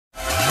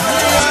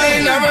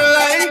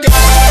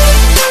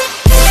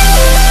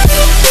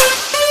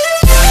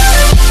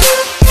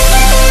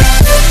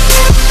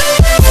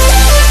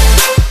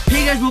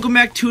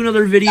back to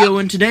another video,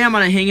 and today I'm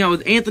going to hang out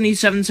with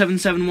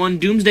Anthony7771,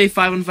 Doomsday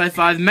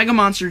 5155, Mega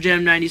Monster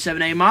Jam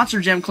 97A,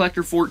 Monster Jam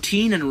Collector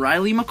 14, and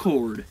Riley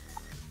McCord.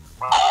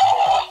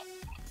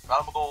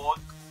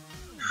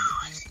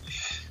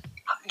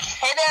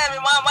 Hey there,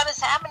 everyone. What is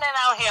happening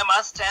out here,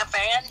 Monster Jam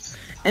fans?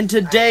 And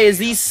today is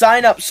the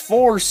Signups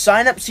for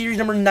Signup Series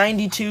number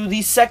 92,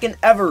 the second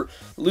ever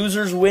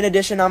Losers Win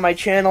edition on my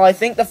channel. I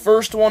think the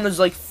first one was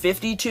like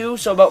 52,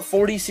 so about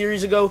 40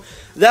 series ago.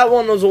 That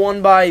one was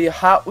won by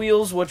Hot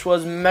Wheels, which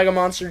was Mega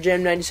Monster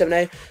Jam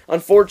 97A.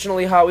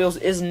 Unfortunately, Hot Wheels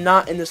is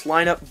not in this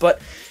lineup,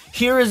 but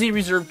here is the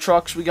reserve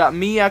trucks. We got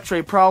me,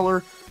 X-Ray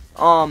Prowler,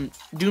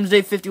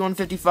 Doomsday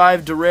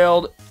 5155,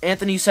 Derailed,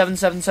 Anthony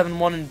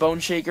 7771, and Bone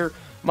Shaker,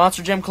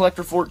 Monster Jam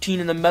Collector 14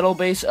 in the Metal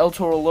Base, El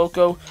Toro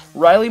Loco,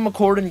 Riley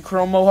McCord in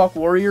Chrome Mohawk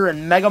Warrior,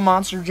 and Mega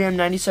Monster Jam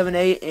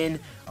 97A in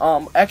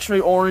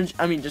X-Ray Orange.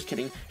 I mean, just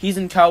kidding. He's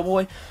in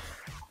Cowboy.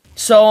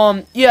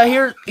 So, yeah,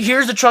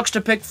 here's the trucks to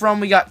pick from.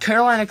 We got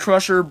Carolina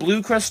Crusher,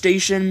 Blue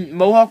Crustacean,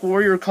 Mohawk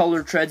Warrior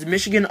Color Treads,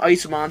 Michigan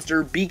Ice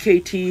Monster,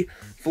 BKT,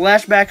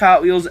 Flashback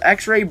Hot Wheels,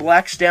 X-Ray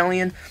Black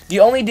Stallion. The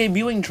only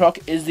debuting truck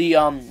is the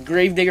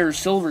Gravedigger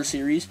Silver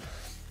Series.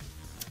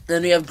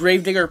 Then we have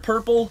Gravedigger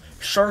Purple,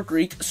 Shark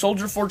Reek,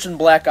 Soldier Fortune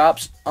Black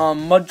Ops,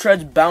 Mud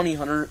Treads Bounty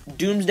Hunter,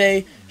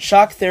 Doomsday,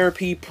 Shock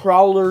Therapy,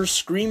 Prowler,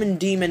 Screamin'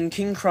 Demon,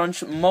 King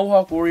Crunch,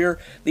 Mohawk Warrior,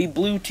 the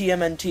Blue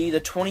TMNT, the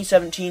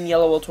 2017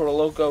 Yellow El Toro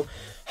Loco,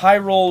 High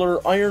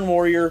Roller, Iron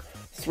Warrior,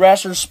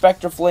 Thrasher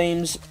Spectre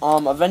Flames,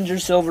 Avenger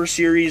Silver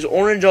Series,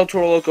 Orange El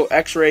Toro Loco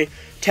X-Ray,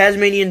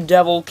 Tasmanian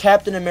Devil,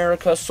 Captain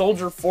America,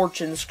 Soldier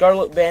Fortune,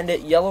 Scarlet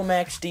Bandit, Yellow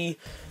Max D,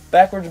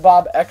 Backwards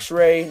Bob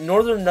X-Ray,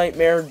 Northern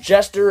Nightmare,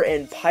 Jester,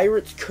 and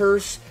Pirate's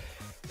Curse.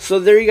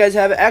 So there you guys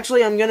have it.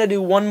 Actually, I'm going to do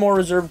one more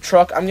reserve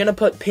truck. I'm going to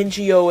put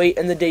Pinchy 08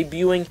 in the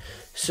debuting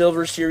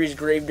Silver Series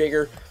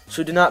Gravedigger.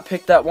 So do not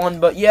pick that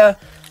one. But yeah,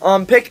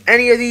 pick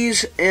any of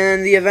these,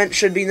 and the event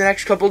should be in the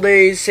next couple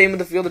days. Same with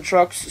the field of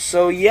trucks.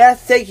 So yeah,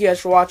 thank you guys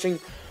for watching.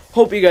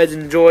 Hope you guys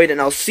enjoyed,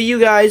 and I'll see you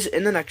guys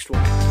in the next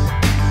one.